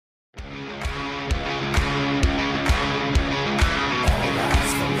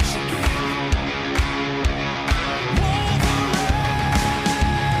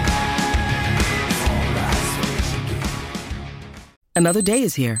Another day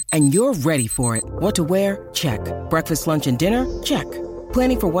is here, and you're ready for it. What to wear? Check. Breakfast, lunch, and dinner? Check.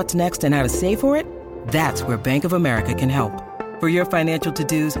 Planning for what's next and how to save for it? That's where Bank of America can help. For your financial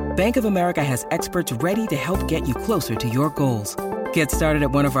to-dos, Bank of America has experts ready to help get you closer to your goals. Get started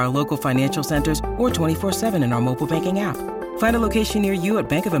at one of our local financial centers or 24/7 in our mobile banking app. Find a location near you at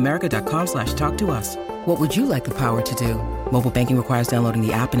bankofamerica.com/talktous. What would you like the power to do? Mobile banking requires downloading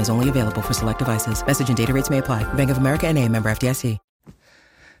the app and is only available for select devices. Message and data rates may apply. Bank of America N.A., member FDIC.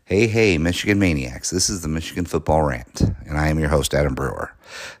 Hey, Michigan Maniacs. This is the Michigan Football Rant, and I am your host, Adam Brewer.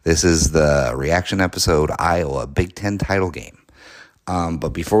 This is the reaction episode, Iowa Big Ten title game. But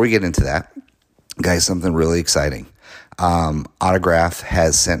before we get into that, guys, something really exciting. Autograph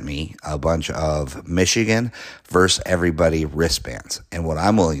has sent me a bunch of Michigan versus everybody wristbands. And what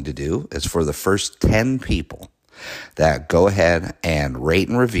I'm willing to do is for the first 10 people that go ahead and rate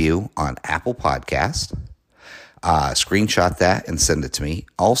and review on Apple Podcast, screenshot that and send it to me.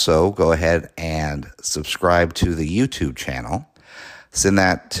 Also, go ahead and subscribe to the YouTube channel. Send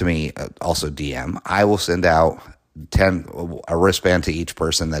that to me, also DM. I will send out a wristband to each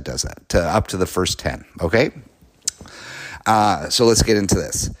person that does that, to up to the first 10, okay? So let's get into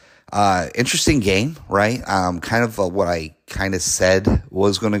this. Interesting game, right? Kind of what I kind of said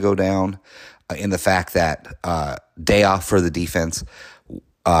was going to go down in the fact that day off for the defense.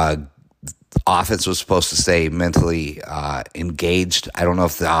 Offense was supposed to stay mentally engaged. I don't know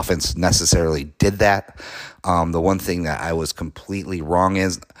if the offense necessarily did that. The one thing that I was completely wrong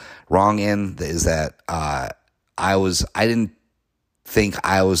in is that I didn't think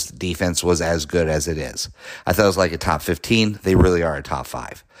Iowa's defense was as good as it is. I thought it was like a top 15. They really are a top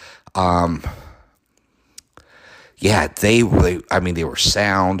 5. They were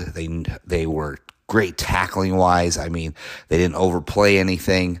sound. They were great tackling wise. I mean, they didn't overplay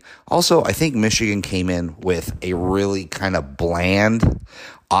anything. Also, I think Michigan came in with a really kind of bland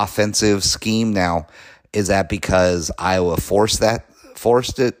offensive scheme. Now, is that because Iowa forced them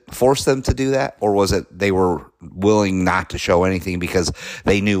to do that, or was it they were willing not to show anything because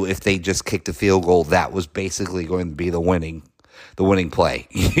they knew if they just kicked a field goal, that was basically going to be the winning play?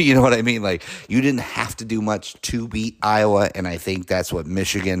 You know what I mean? Like, you didn't have to do much to beat Iowa, and I think that's what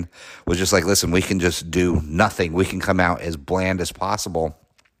Michigan was just like, listen, we can just do nothing. We can come out as bland as possible,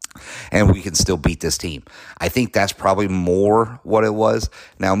 and we can still beat this team. I think that's probably more what it was.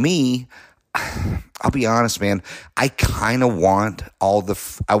 Now, I'll be honest, man, I kind of want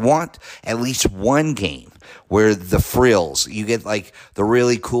I want at least one game where the frills, you get like the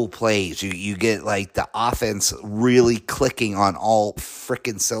really cool plays, you get like the offense really clicking on all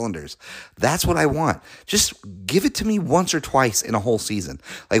freaking cylinders. That's what I want. Just give it to me once or twice in a whole season.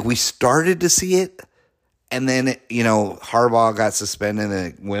 Like, we started to see it, and then, Harbaugh got suspended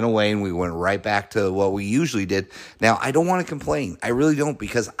and it went away, and we went right back to what we usually did. Now, I don't want to complain. I really don't,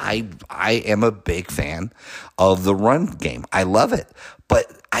 because I am a big fan of the run game. I love it. But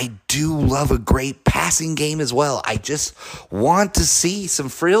I do love a great passing game as well. I just want to see some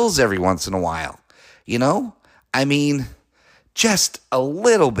frills every once in a while. I mean, just a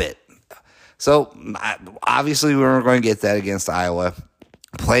little bit. So, obviously, we weren't going to get that against Iowa.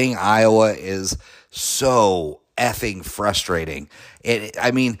 Playing Iowa is so effing frustrating.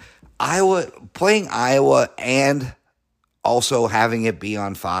 Playing Iowa and also having it be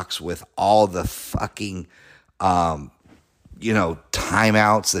on Fox with all the fucking, timeouts,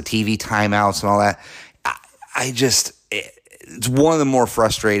 the TV timeouts and all that. It's one of the more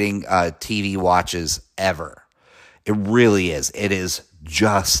frustrating TV watches ever. It really is. It is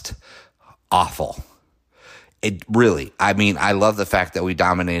just awful. It really, I love the fact that we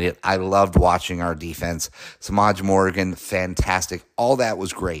dominated. I loved watching our defense. Samaj Morgan, fantastic. All that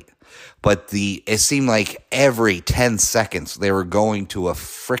was great. But it seemed like every 10 seconds they were going to a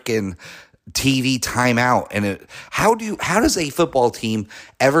freaking TV timeout. And how does a football team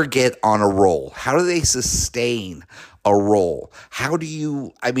ever get on a roll? How do they sustain a roll?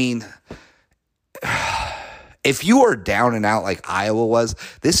 If you are down and out like Iowa was,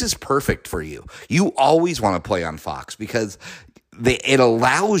 this is perfect for you. You always want to play on Fox because it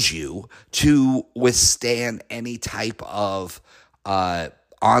allows you to withstand any type of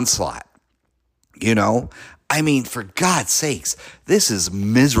onslaught. For God's sakes, this is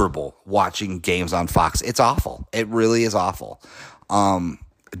miserable watching games on Fox. It's awful. It really is awful.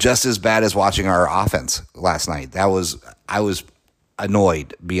 Just as bad as watching our offense last night. I was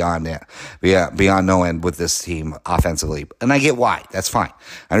annoyed beyond no end with this team offensively. And I get why. That's fine.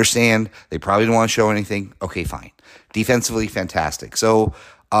 I understand they probably didn't want to show anything. Okay, fine. Defensively, fantastic. So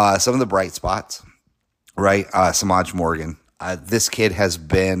some of the bright spots, right? Samaj Morgan. This kid has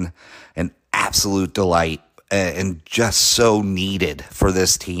been an absolute delight and just so needed for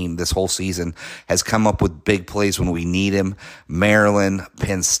this team this whole season, has come up with big plays when we need him. Maryland,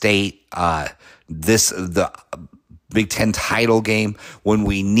 Penn State, the Big Ten title game. When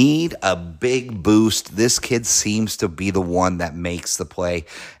we need a big boost, this kid seems to be the one that makes the play,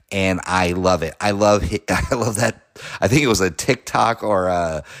 and I love it. I love that. I think it was a TikTok or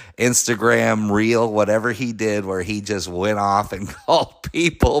a Instagram reel, whatever he did, where he just went off and called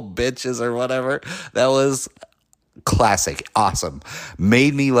people bitches or whatever. That was classic. Awesome.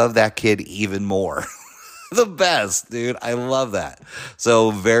 Made me love that kid even more. The best, dude. I love that.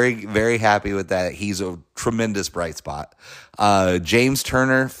 So very, very happy with that. He's a tremendous bright spot. James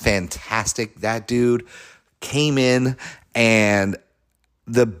Turner, fantastic. That dude came in, and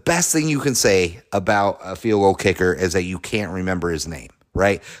the best thing you can say about a field goal kicker is that you can't remember his name,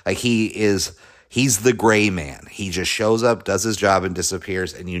 right? Like he's the gray man. He just shows up, does his job, and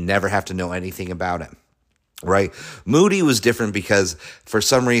disappears, and you never have to know anything about him. Right. Moody was different because for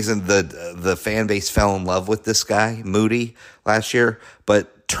some reason the fan base fell in love with this guy, Moody, last year.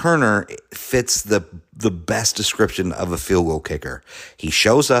 But Turner fits the best description of a field goal kicker. He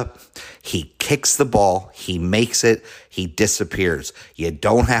shows up, he kicks the ball, he makes it, he disappears. You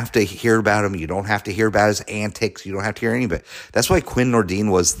don't have to hear about him. You don't have to hear about his antics. You don't have to hear any of it. That's why Quinn Nordin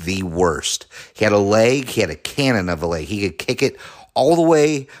was the worst. He had a leg. He had a cannon of a leg. He could kick it all the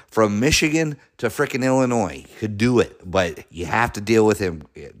way from Michigan to frickin' Illinois. He could do it, but you have to deal with him,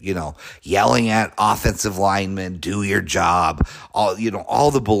 yelling at offensive linemen, do your job. All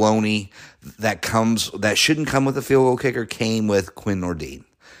the baloney that shouldn't come with a field goal kicker came with Quinn Nordin.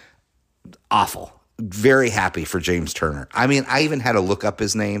 Awful. Very happy for James Turner. I mean, I even had to look up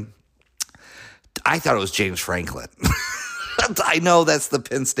his name. I thought it was James Franklin. I know that's the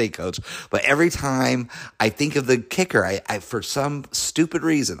Penn State coach, but every time I think of the kicker, I for some stupid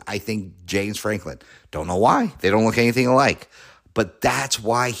reason, I think James Franklin. Don't know why. They don't look anything alike, but that's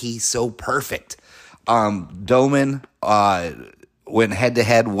why he's so perfect. Doman went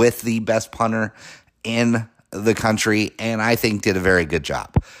head-to-head with the best punter in the country, and I think did a very good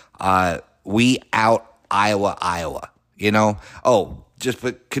job. We out Iowa.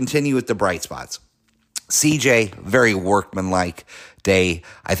 But continue with the bright spots. CJ, very workmanlike day.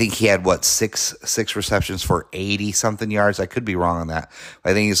 I think he had, six receptions for 80-something yards. I could be wrong on that.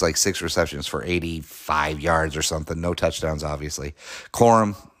 I think he's like 6 receptions for 85 yards or something. No touchdowns, obviously.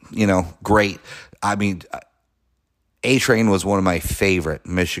 Corum, great. I mean, A-Train was one of my favorite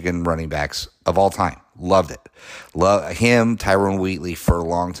Michigan running backs of all time. Loved it. Love him, Tyrone Wheatley for a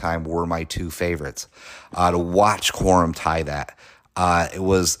long time were my 2 favorites. To watch Corum tie that. It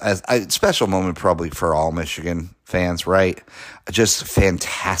was a special moment probably for all Michigan fans, right? Just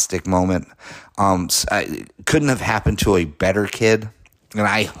fantastic moment. Couldn't have happened to a better kid. And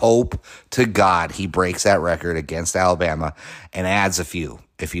I hope to God he breaks that record against Alabama and adds a few,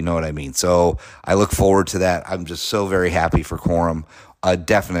 if you know what I mean. So I look forward to that. I'm just so very happy for Corum. A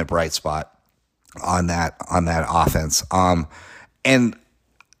definite bright spot on that offense. And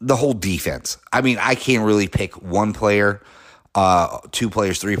the whole defense. I mean, I can't really pick one player, 2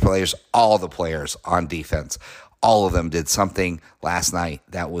 players, 3 players, all the players on defense. All of them did something last night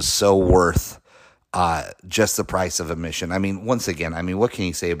that was so worth just the price of admission. I mean, once again, what can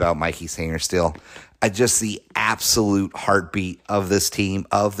you say about Mikey Sainer still? Just the absolute heartbeat of this team,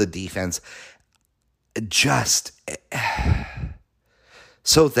 of the defense. Just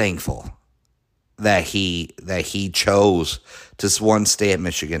so thankful that he chose to, 1, stay at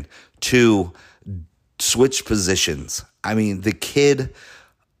Michigan, 2, switch positions. I mean, the kid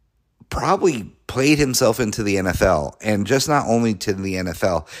probably played himself into the NFL, and just not only to the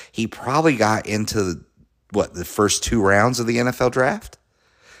NFL, he probably got into the first 2 rounds of the NFL draft.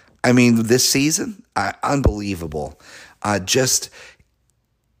 I mean, this season, unbelievable.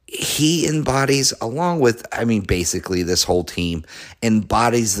 He embodies, along with, basically this whole team,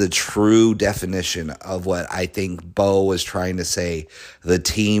 embodies the true definition of what I think Bo was trying to say. The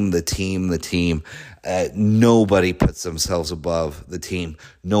team. Nobody puts themselves above the team.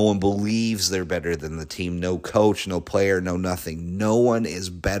 No one believes they're better than the team. No coach, no player, no nothing. No one is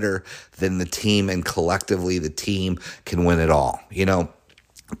better than the team, and collectively the team can win it all.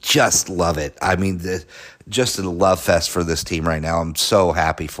 Just love it. Just a love fest for this team right now. I'm so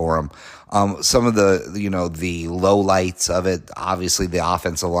happy for them. Some of the low lights of it, obviously the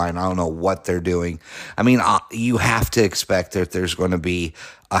offensive line, I don't know what they're doing. You have to expect that there's going to be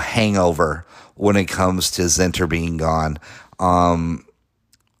a hangover when it comes to Zinter being gone.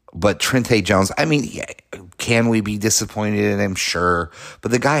 But Trente Jones, I mean, yeah, can we be disappointed in him? Sure.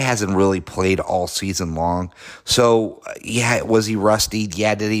 But the guy hasn't really played all season long. So, yeah, was he rusty?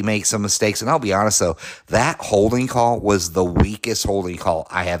 Yeah, did he make some mistakes? And I'll be honest, though, that holding call was the weakest holding call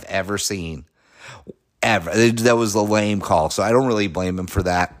I have ever seen. Ever. That was a lame call. So I don't really blame him for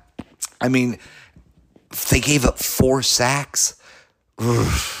that. I mean, they gave up 4 sacks.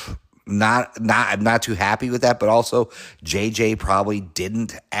 I'm not too happy with that, but also JJ probably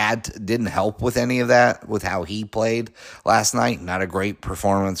didn't help with any of that, with how he played last night. Not a great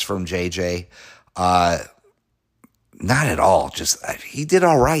performance from JJ. Not at all. Just, he did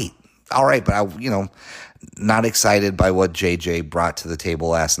all right. All right, but not excited by what JJ brought to the table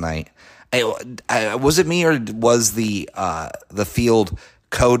last night. Was it me, or was the field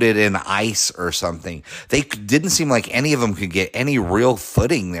coated in ice or something? They didn't seem like any of them could get any real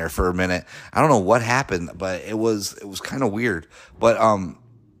footing there for a minute. I don't know what happened, but it was kind of weird. But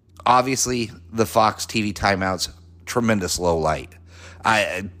obviously the Fox TV timeouts, tremendous low light.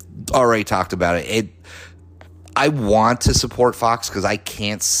 I already talked about it. I want to support Fox because I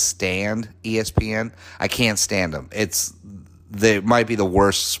can't stand ESPN. I can't stand them. They might be the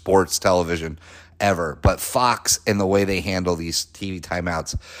worst sports television ever, but Fox and the way they handle these TV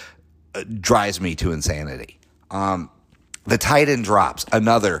timeouts drives me to insanity. The tight end drops,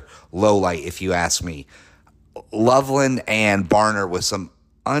 another low light, if you ask me. Loveland and Barner with some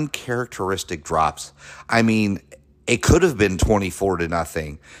uncharacteristic drops. I mean, it could have been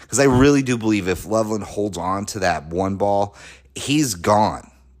 24-0, because I really do believe if Loveland holds on to that one ball, he's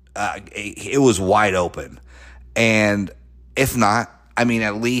gone. It was wide open. And if not, I mean,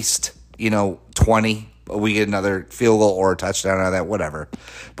 at least, 20, we get another field goal or a touchdown out of that, whatever.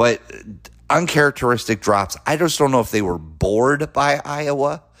 But uncharacteristic drops, I just don't know if they were bored by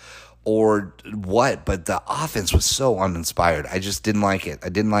Iowa or what, but the offense was so uninspired. I just didn't like it. I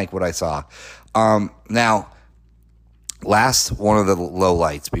didn't like what I saw. Now, last one of the low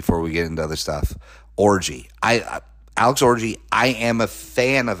lights before we get into other stuff, Orji. Alex Orji, I am a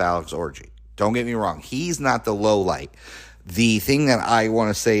fan of Alex Orji. Don't get me wrong. He's not the low light. The thing that I want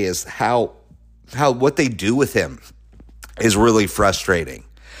to say is how what they do with him is really frustrating.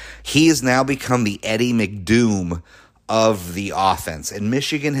 He has now become the Eddie McDoom of the offense, and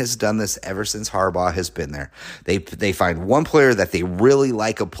Michigan has done this ever since Harbaugh has been there. They find one player that they really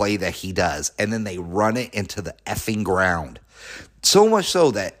like a play that he does, and then they run it into the effing ground. So much so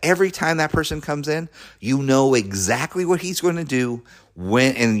that every time that person comes in, you know exactly what he's going to do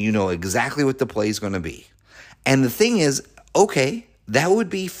and you know exactly what the play is going to be. And the thing is, okay, that would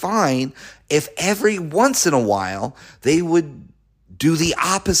be fine if every once in a while they would do the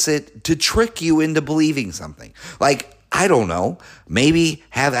opposite to trick you into believing something. Like, I don't know, maybe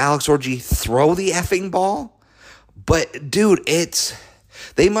have Alex Orji throw the effing ball. But, dude,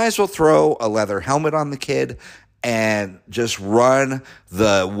 they might as well throw a leather helmet on the kid and just run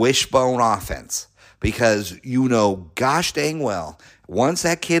the wishbone offense. Because gosh dang well, once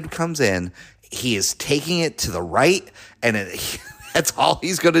that kid comes in, he is taking it to the right, and that's all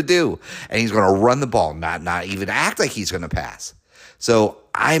he's going to do. And he's going to run the ball, not even act like he's going to pass. So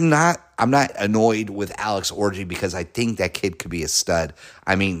I'm not annoyed with Alex Orji because I think that kid could be a stud.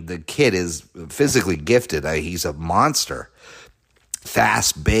 I mean, the kid is physically gifted. He's a monster.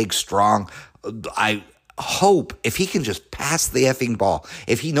 Fast, big, strong. I hope if he can just pass the effing ball,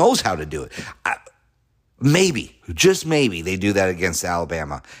 if he knows how to do it, maybe, just maybe, they do that against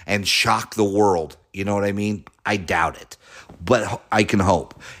Alabama and shock the world. You know what I mean? I doubt it, but I can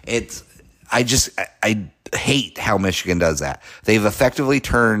hope. I hate how Michigan does that. They've effectively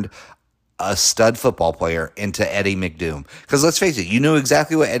turned a stud football player into Eddie McDoom. Because let's face it, you knew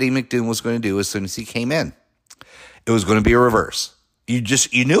exactly what Eddie McDoom was going to do as soon as he came in. It was going to be a reverse. You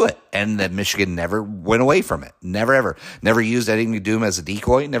knew it. And that Michigan never went away from it. Never, ever. Never used Eddie McDoom as a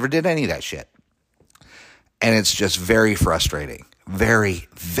decoy. Never did any of that shit. And it's just very frustrating. Very,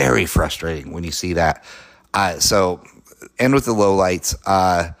 very frustrating when you see that. So, end with the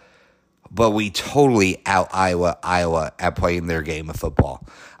lowlights. But we totally out Iowa at playing their game of football.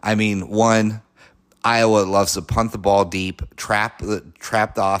 I mean, one, Iowa loves to punt the ball deep, trap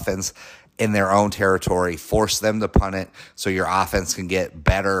the offense in their own territory, force them to punt it so your offense can get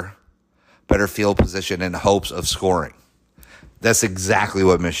better field position in hopes of scoring. That's exactly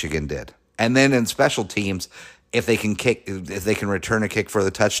what Michigan did. And then in special teams, if they can return a kick for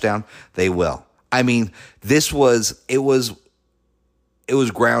the touchdown, they will. I mean, it was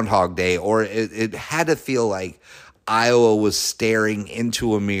Groundhog Day, or it had to feel like Iowa was staring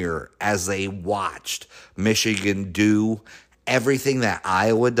into a mirror as they watched Michigan do everything that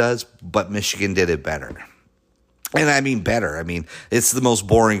Iowa does, but Michigan did it better. And I mean better. I mean, it's the most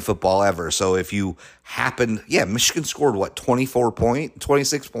boring football ever. So if you Michigan scored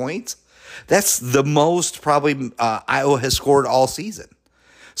 26 points? That's the most probably Iowa has scored all season.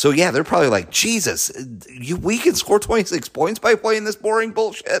 So yeah, they're probably like, Jesus, we can score 26 points by playing this boring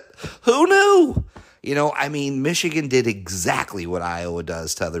bullshit. Who knew? I mean, Michigan did exactly what Iowa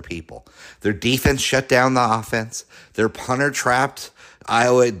does to other people. Their defense shut down the offense. Their punter trapped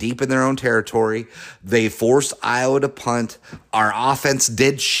Iowa deep in their own territory. They forced Iowa to punt. Our offense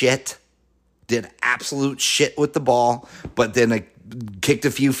did absolute shit with the ball, but then kicked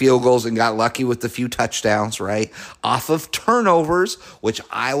a few field goals and got lucky with a few touchdowns, right? Off of turnovers, which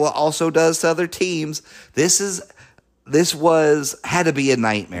Iowa also does to other teams. This had to be a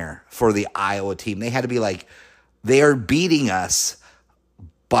nightmare for the Iowa team. They had to be like, they are beating us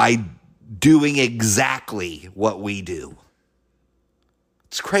by doing exactly what we do.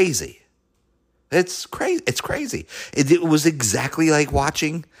 It's crazy. It's crazy. It was exactly like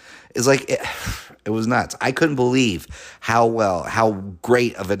watching. It's like it was nuts. I couldn't believe how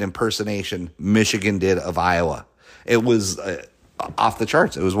great of an impersonation Michigan did of Iowa. It was off the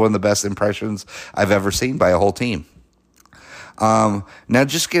charts. It was one of the best impressions I've ever seen by a whole team. Now,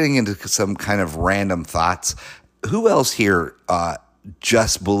 just getting into some kind of random thoughts. Who else here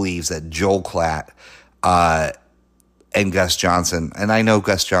just believes that Joel Klatt and Gus Johnson, and I know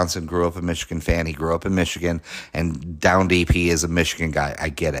Gus Johnson grew up a Michigan fan. He grew up in Michigan, and down deep, he is a Michigan guy. I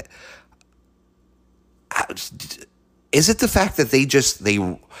get it. Is it the fact that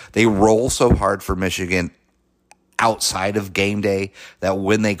they roll so hard for Michigan outside of game day that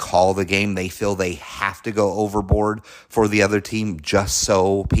when they call the game, they feel they have to go overboard for the other team just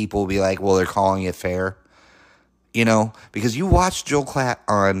so people will be like, well, they're calling it fair? Because you watch Joel Klatt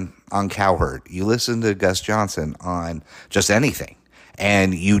on Cowherd, you listen to Gus Johnson on just anything,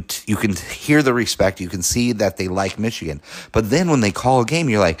 and you can hear the respect. You can see that they like Michigan. But then when they call a game,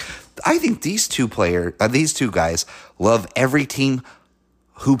 you're like, I think these two guys love every team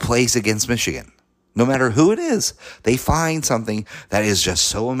who plays against Michigan. No matter who it is, they find something that is just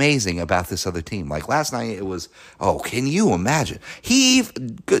so amazing about this other team. Like last night, it was, can you imagine?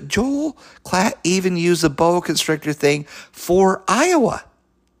 Joel Klatt even used the boa constrictor thing for Iowa.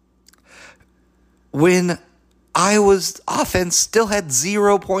 When Iowa's offense still had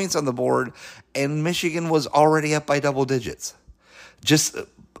 0 points on the board and Michigan was already up by double digits. Just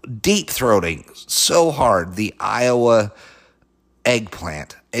deep throating so hard the Iowa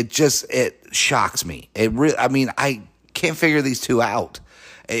eggplant. It shocks me. I can't figure these two out.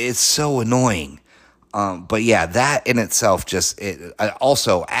 It's so annoying. But yeah, that in itself I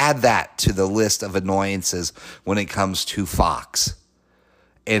also add that to the list of annoyances when it comes to Fox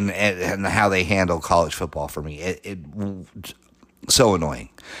and how they handle college football for me. It so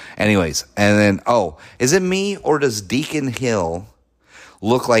annoying. Anyways, and then, is it me or does Deacon Hill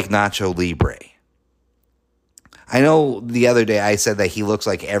look like Nacho Libre? I know the other day I said that he looks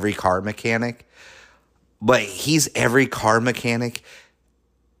like every car mechanic, but he's every car mechanic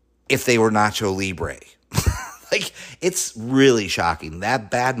if they were Nacho Libre. It's really shocking.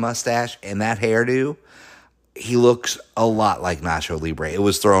 That bad mustache and that hairdo, he looks a lot like Nacho Libre. It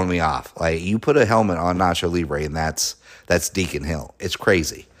was throwing me off. Like, you put a helmet on Nacho Libre, and that's Deacon Hill. It's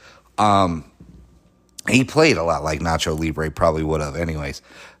crazy. He played a lot like Nacho Libre, probably would have. Anyways,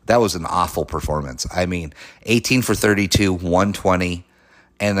 that was an awful performance. 18 for 32, 120,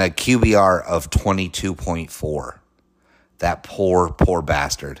 and a QBR of 22.4. That poor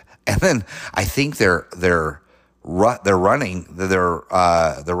bastard. And then I think their running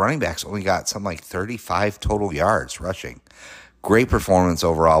backs only got something like 35 total yards rushing. Great performance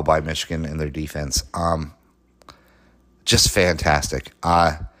overall by Michigan in their defense. Just fantastic.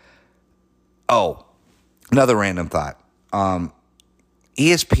 Another random thought.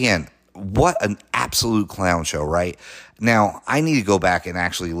 ESPN, what an absolute clown show, right? Now, I need to go back and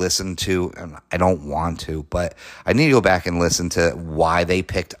actually listen to, and I don't want to, but I need to go back and listen to why they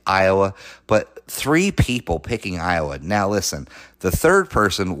picked Iowa. But 3 people picking Iowa. Now, listen, the third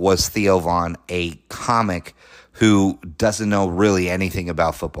person was Theo Vaughn, a comic who doesn't know really anything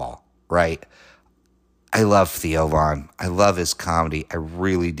about football, right? I love Theo Vaughn. I love his comedy. I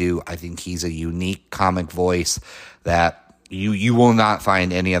really do. I think he's a unique comic voice that you will not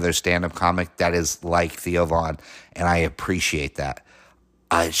find any other stand-up comic that is like Theo Vaughn, and I appreciate that.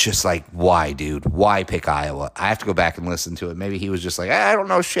 It's just like, why, dude? Why pick Iowa? I have to go back and listen to it. Maybe he was just like, I don't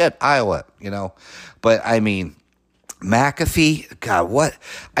know shit, Iowa, But, McAfee, God, what?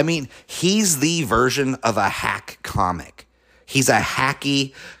 He's the version of a hack comic. He's a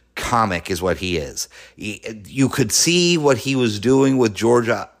hacky comic is what he is. You could see what he was doing with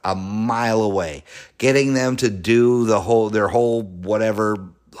Georgia a mile away, getting them to do their whole whatever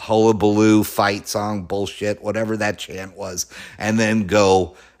hullabaloo fight song bullshit, whatever that chant was, and then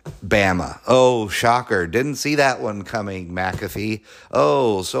go Bama. Oh, shocker. Didn't see that one coming, McAfee.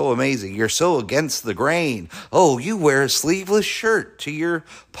 Oh, so amazing. You're so against the grain. Oh, you wear a sleeveless shirt to your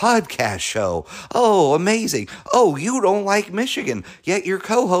podcast show. Oh, amazing. Oh, you don't like Michigan, yet your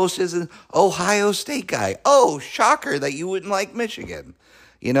co-host is an Ohio State guy. Oh, shocker that you wouldn't like Michigan.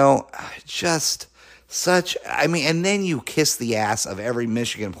 Just and then you kiss the ass of every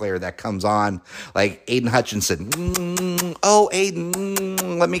Michigan player that comes on, like Aiden Hutchinson. Oh,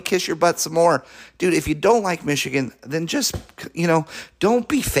 Aiden, let me kiss your butt some more. Dude, if you don't like Michigan, then just, don't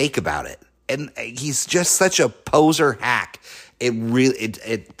be fake about it. And he's just such a poser hack.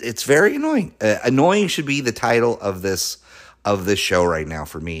 It's very annoying. Annoying should be the title of this show right now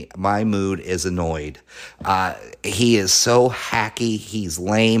for me. My mood is annoyed. He is so hacky. He's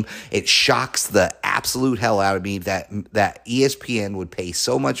lame. It shocks the absolute hell out of me that ESPN would pay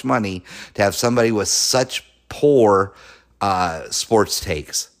so much money to have somebody with such poor sports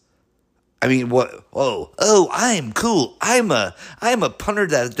takes. I mean, what? Oh, I'm cool. I'm a punter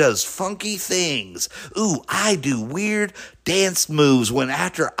that does funky things. Ooh, I do weird dance moves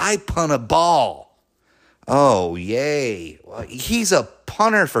after I punt a ball. Oh, yay. Well, he's a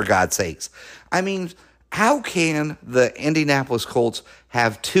punter, for God's sakes. I mean, how can the Indianapolis Colts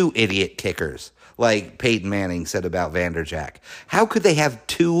have two idiot kickers, like Peyton Manning said about Vanderjack? How could they have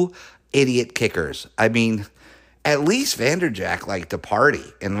two idiot kickers? I mean, at least Vanderjack liked to party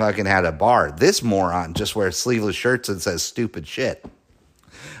and fucking had a bar. This moron just wears sleeveless shirts and says stupid shit.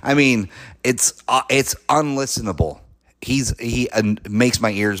 I mean, it's unlistenable. He makes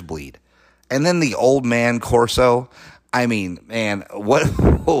my ears bleed. And then the old man Corso, I mean, man, what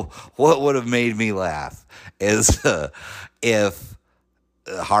would have made me laugh is if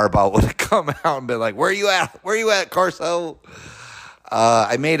Harbaugh would have come out and been like, where you at, Corso?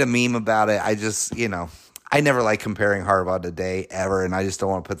 I made a meme about it. I just, I never like comparing Harbaugh to Day ever, and I just don't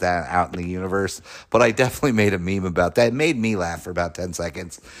want to put that out in the universe. But I definitely made a meme about that. It made me laugh for about 10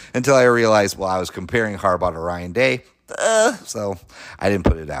 seconds until I realized, I was comparing Harbaugh to Ryan Day. So I didn't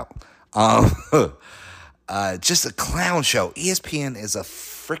put it out. Just a clown show. ESPN is a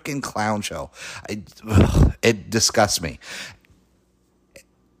freaking clown show. It disgusts me.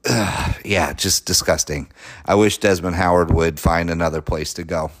 Yeah, just disgusting. I wish Desmond Howard would find another place to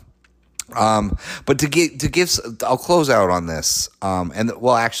go. But I'll close out on this.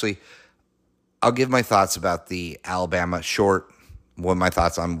 Actually, I'll give my thoughts about the Alabama my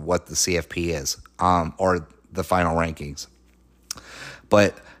thoughts on what the CFP is, or the final rankings.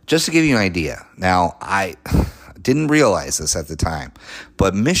 But just to give you an idea, now I didn't realize this at the time,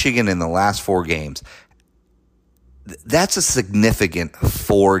 but Michigan in the last 4 games, that's a significant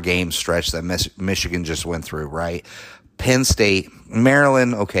 4-game stretch that Michigan just went through, right? Penn State,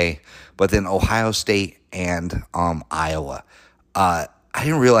 Maryland, okay, but then Ohio State and Iowa. I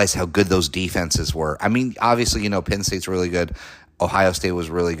didn't realize how good those defenses were. I mean, obviously, Penn State's really good. Ohio State was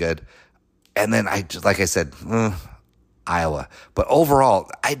really good. And then like I said, Iowa. But overall,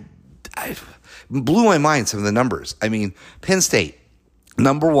 I blew my mind, some of the numbers. I mean, Penn State,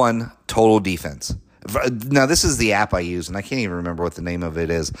 number 1 total defense. Now, this is the app I use, and I can't even remember what the name of it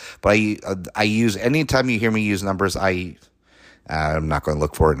is. But I use, anytime you hear me use numbers, I'm not going to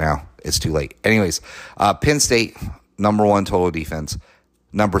look for it now. It's too late. Anyways, Penn State, number 1 total defense.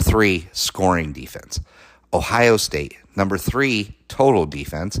 Number 3, scoring defense. Ohio State, number 3 total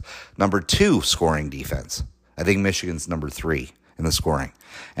defense. Number 2, scoring defense. I think Michigan's number 3 in the scoring.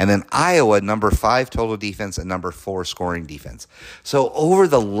 And then Iowa, number 5 total defense and number 4 scoring defense. So over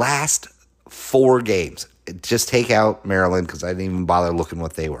the last 4 games, just take out Maryland because I didn't even bother looking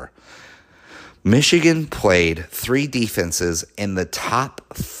what they were. Michigan played 3 defenses in the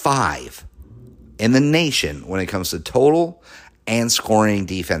top 5 in the nation when it comes to total and scoring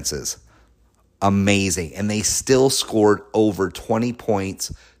defenses. Amazing. And they still scored over 20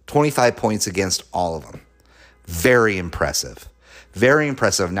 points, 25 points against all of them. Very impressive. Very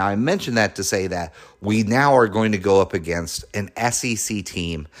impressive. Now, I mentioned that to say that we now are going to go up against an SEC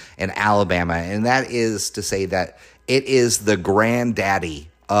team in Alabama, and that is to say that it is the granddaddy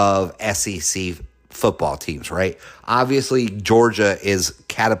of SEC football teams, right? Obviously, Georgia is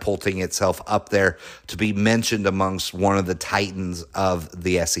catapulting itself up there to be mentioned amongst one of the titans of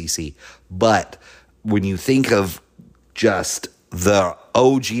the SEC. But when you think of just the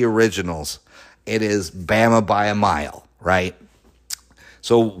OG originals, it is Bama by a mile, right?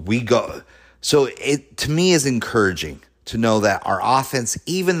 So it to me is encouraging to know that our offense,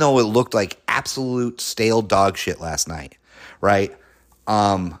 even though it looked like absolute stale dog shit last night, right?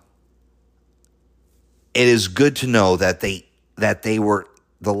 It is good to know that they were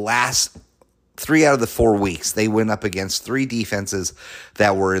the last 3 out of the 4 weeks, they went up against 3 defenses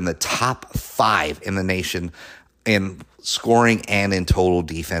that were in the top 5 in the nation in scoring and in total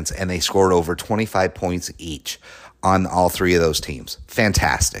defense, and they scored over 25 points each on all 3 of those teams.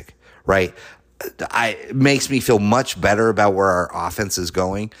 Fantastic, right? It makes me feel much better about where our offense is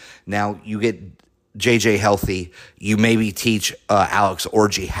going. Now, you get JJ healthy, you maybe teach Alex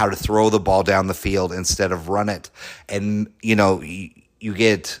Orji how to throw the ball down the field instead of run it, and you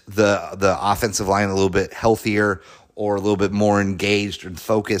get the offensive line a little bit healthier or a little bit more engaged and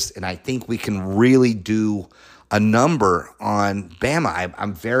focused, and I think we can really do a number on Bama.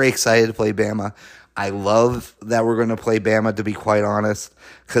 I'm very excited to play Bama. I love that we're going to play Bama, to be quite honest,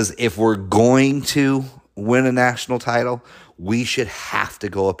 because if we're going to win a national title, we should have to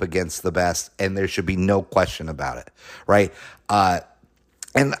go up against the best, and there should be no question about it, right?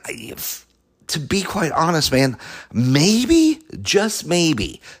 To be quite honest, man, maybe, just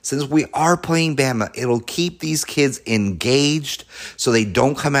maybe, since we are playing Bama, it'll keep these kids engaged so they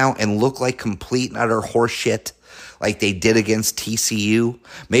don't come out and look like complete and utter horse shit like they did against TCU.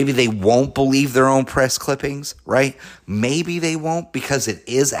 Maybe they won't believe their own press clippings, right? Maybe they won't, because it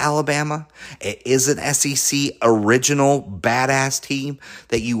is Alabama. It is an SEC original badass team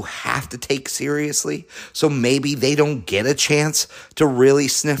that you have to take seriously. So maybe they don't get a chance to really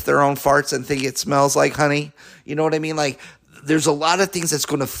sniff their own farts and think it smells like honey. You know what I mean? Like, there's a lot of things that's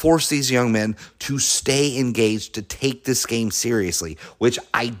going to force these young men to stay engaged, to take this game seriously, which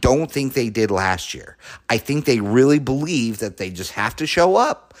I don't think they did last year. I think they really believe that they just have to show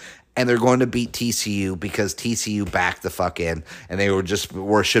up and they're going to beat TCU because TCU backed the fuck in, and they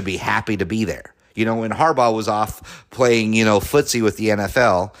should be happy to be there. When Harbaugh was off playing, footsie with the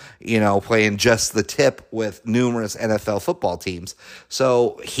NFL, playing just the tip with numerous NFL football teams.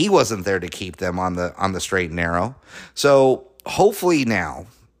 So he wasn't there to keep them on the straight and narrow. So hopefully now,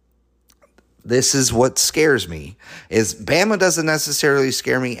 this is what scares me, is Bama doesn't necessarily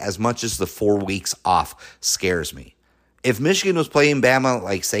scare me as much as the 4 weeks off scares me. If Michigan was playing Bama,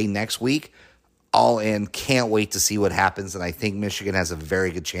 like, say, next week, all in, can't wait to see what happens, and I think Michigan has a very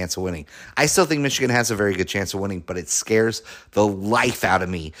good chance of winning. I still think Michigan has a very good chance of winning, but it scares the life out of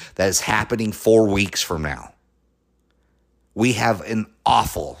me that is happening 4 weeks from now. We have an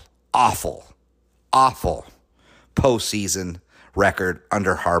awful, awful, awful postseason record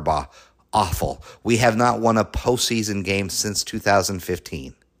under Harbaugh. Awful. We have not won a postseason game since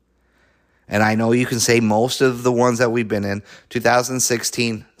 2015. And I know you can say most of the ones that we've been in,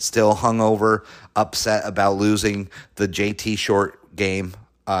 2016, still hungover, upset about losing the JT Short game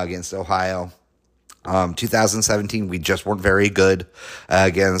against Ohio. 2017, we just weren't very good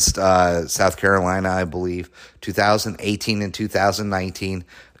against South Carolina, I believe. 2018 and 2019,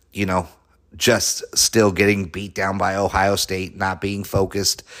 just still getting beat down by Ohio State, not being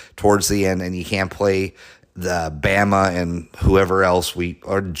focused towards the end, and you can't play the Bama and whoever else we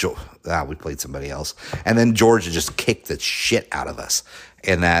played somebody else, and then Georgia just kicked the shit out of us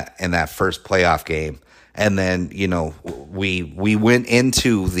in that first playoff game, and then we went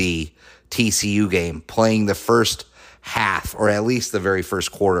into the TCU game playing the first half, or at least the very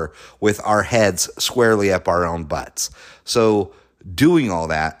first quarter, with our heads squarely up our own butts. So doing all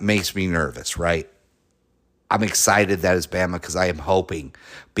that makes me nervous, right? I'm excited that it's Bama because I am hoping,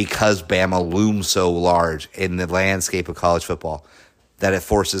 because Bama looms so large in the landscape of college football, that it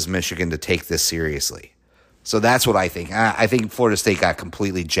forces Michigan to take this seriously. So that's what I think. I think Florida State got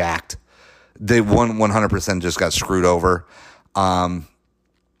completely jacked. They 100% just got screwed over. You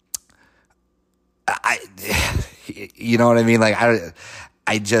know what I mean? Like,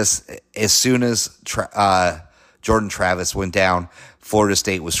 I just, as soon as Jordan Travis went down, Florida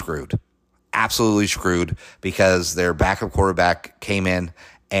State was screwed. Absolutely screwed, because their backup quarterback came in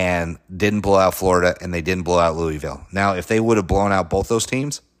and didn't blow out Florida, and they didn't blow out Louisville. Now, if they would have blown out both those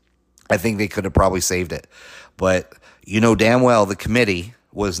teams, I think they could have probably saved it. But damn well the committee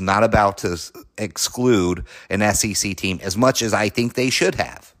was not about to exclude an SEC team as much as I think they should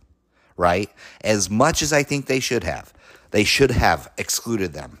have, right? As much as I think they should have. They should have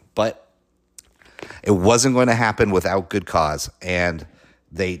excluded them. But it wasn't going to happen without good cause, and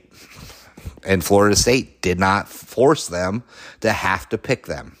Florida State did not force them to have to pick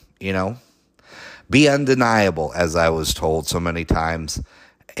them, Be undeniable, as I was told so many times,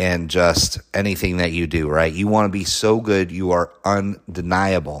 and just anything that you do, right? You want to be so good, you are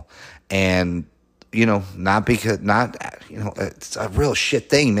undeniable. And, it's a real shit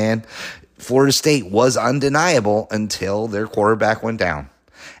thing, man. Florida State was undeniable until their quarterback went down.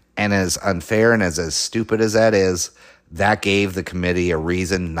 And as unfair and as stupid as that is, that gave the committee a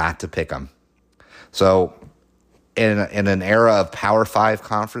reason not to pick them. So in an era of Power 5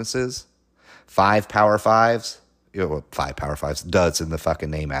 conferences, 5 Power 5s, 5 Power 5s, duds in the fucking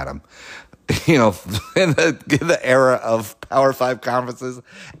name, Adam. In the era of Power 5 conferences,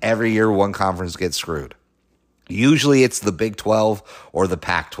 every year one conference gets screwed. Usually it's the Big 12 or the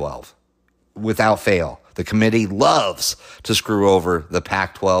Pac-12. Without fail. The committee loves to screw over the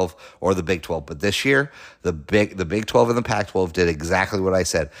Pac-12 or the Big 12. But this year, the Big 12 and the Pac-12 did exactly what I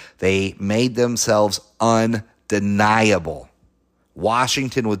said. They made themselves undeniable.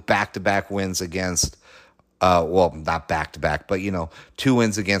 Washington with back-to-back wins against, not back-to-back, but, 2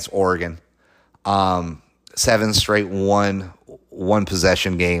 wins against Oregon. 7 straight one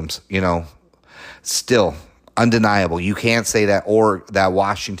possession games, still undeniable. You can't say that that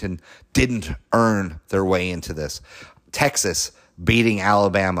Washington didn't earn their way into this. Texas beating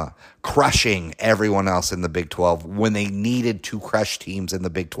Alabama, crushing everyone else in the Big 12 when they needed to crush teams in the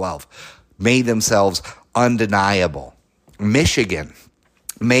Big 12, made themselves undeniable. Michigan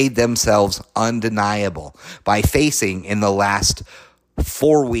made themselves undeniable by facing in the last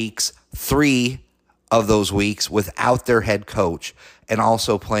 4 weeks, 3 of those weeks without their head coach, and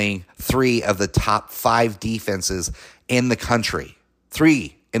also playing 3 of the top 5 defenses in the country.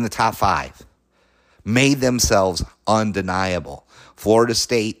 3 in the top 5. Made themselves undeniable. Florida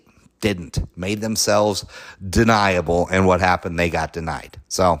State didn't. Made themselves deniable, and what happened? They got denied.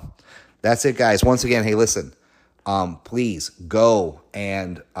 So that's it, guys. Once again, hey, listen, please go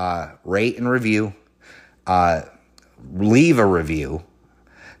and rate and review. Leave a review.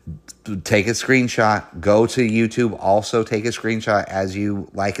 Take a screenshot. Go to YouTube. Also take a screenshot as you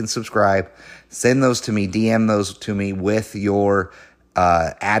like and subscribe. Send those to me. DM those to me with your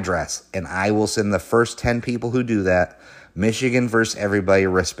address, and I will send the first 10 people who do that Michigan versus everybody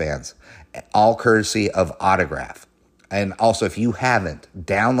wristbands, all courtesy of Autograph. And also, if you haven't,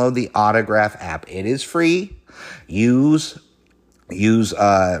 download the Autograph app. It is free. Use reference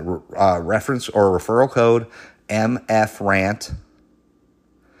or referral code MFRANT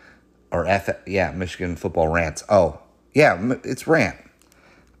or Michigan Football Rants. Oh, yeah, it's RANT.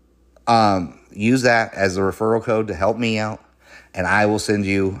 Use that as a referral code to help me out, and I will send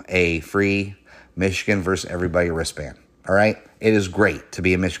you a free Michigan versus everybody wristband. All right? It is great to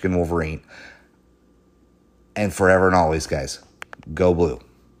be a Michigan Wolverine. And forever and always, guys, go blue.